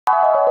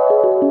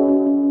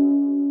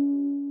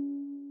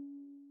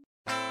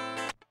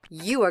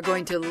You are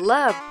going to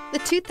love the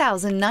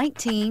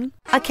 2019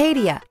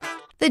 Acadia.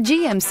 The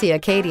GMC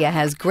Acadia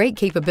has great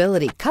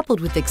capability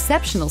coupled with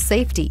exceptional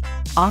safety,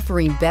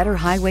 offering better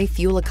highway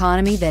fuel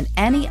economy than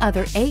any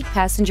other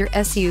 8-passenger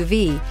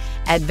SUV,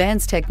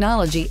 advanced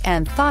technology,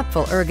 and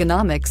thoughtful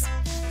ergonomics.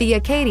 The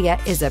Acadia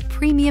is a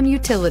premium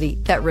utility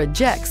that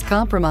rejects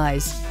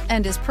compromise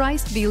and is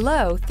priced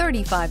below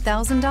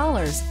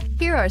 $35,000.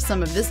 Here are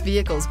some of this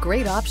vehicle's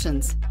great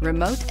options: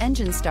 remote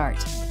engine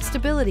start,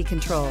 stability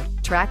control,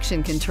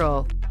 traction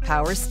control,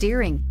 power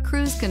steering,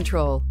 cruise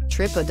control,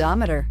 trip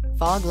odometer,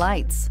 fog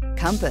lights,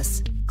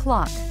 compass,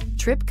 clock,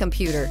 trip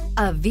computer.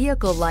 A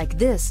vehicle like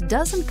this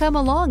doesn't come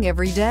along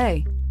every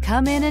day.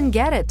 Come in and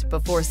get it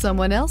before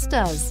someone else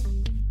does.